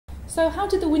So how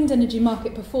did the wind energy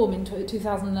market perform in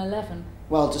 2011?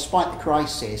 Well, despite the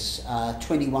crisis,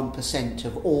 21%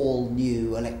 of all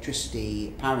new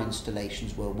electricity power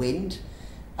installations were wind.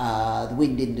 The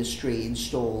wind industry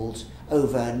installed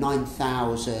over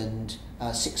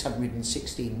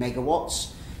 9,616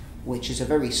 megawatts, which is a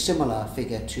very similar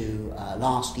figure to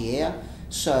last year.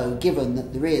 So given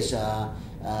that there is a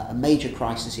major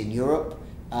crisis in Europe,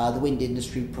 the wind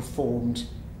industry performed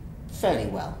fairly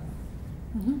well.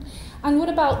 Mm-hmm. And what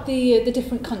about the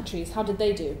different countries? How did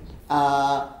they do?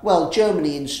 Well,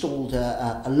 Germany installed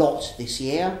a lot this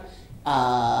year.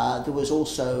 There was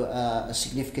also a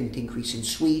significant increase in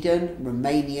Sweden.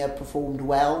 Romania performed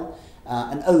well.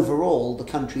 And overall, the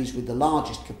countries with the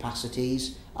largest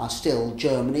capacities are still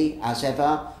Germany, as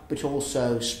ever, but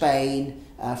also Spain,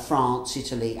 France,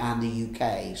 Italy and the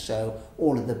UK. So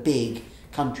all of the big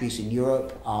countries in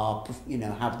Europe are,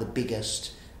 have the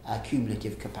biggest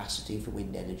cumulative capacity for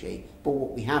wind energy. But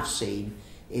what we have seen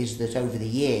is that over the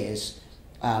years,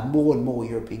 more and more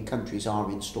European countries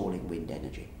are installing wind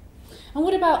energy. And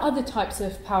what about other types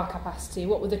of power capacity?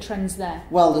 What were the trends there?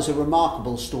 Well, there's a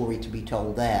remarkable story to be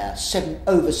told there.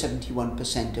 Over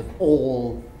 71% of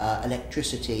all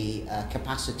electricity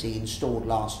capacity installed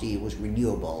last year was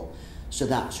renewable. So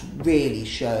that really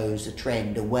shows the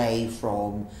trend away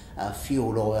from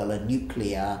fuel oil and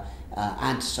nuclear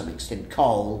and to some extent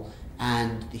coal,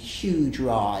 and the huge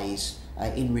rise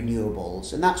in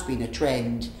renewables. And that's been a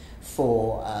trend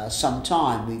for some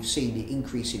time. We've seen the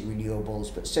increase in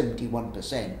renewables, but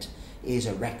 71% is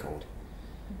a record.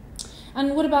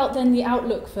 And what about then the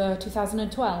outlook for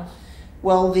 2012?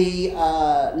 Well, the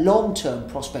long-term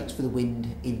prospects for the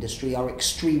wind industry are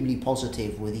extremely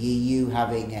positive, with the EU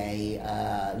having a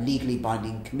legally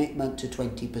binding commitment to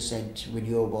 20%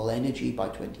 renewable energy by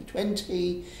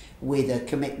 2020, with a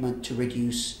commitment to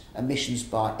reduce emissions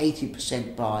by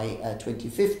 80% by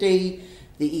 2050.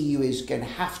 The EU is going to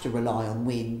have to rely on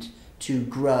wind to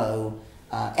grow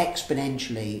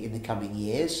exponentially in the coming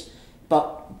years.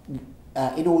 But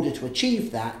in order to achieve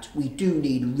that, we do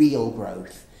need real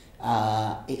growth.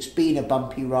 It's been a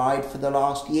bumpy ride for the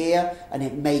last year, and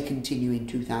it may continue in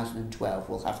 2012.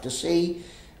 We'll have to see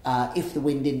if the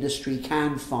wind industry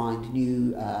can find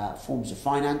new forms of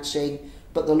financing,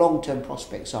 but the long-term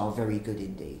prospects are very good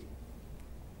indeed.